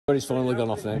It's finally gone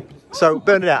off now. So,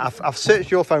 Bernadette, I've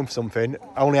searched your phone for something.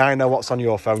 Only I know what's on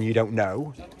your phone, you don't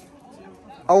know.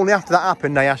 Only after that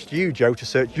happened, I asked you, Joe, to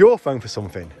search your phone for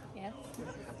something. Yeah.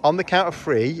 On the count of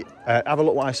 3, have a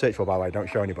look what I searched for, by the way. Don't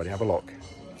show anybody. Have a look.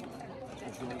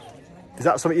 Is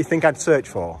that something you think I'd search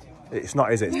for? It's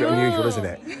not, is it? It's a bit unusual, isn't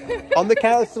it? On the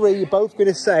count of 3, you're both going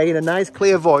to say in a nice,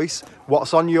 clear voice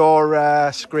what's on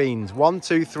your screens. 1,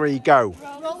 2, 3, go.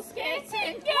 Roller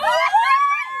skating.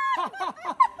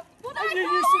 You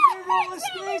used to do roller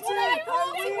skating.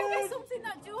 It would be something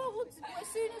that Joe would. As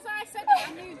soon as I said it,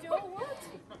 I knew Joe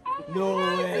would. No way.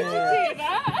 Did you do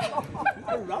that?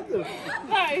 How random.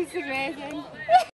 That is amazing.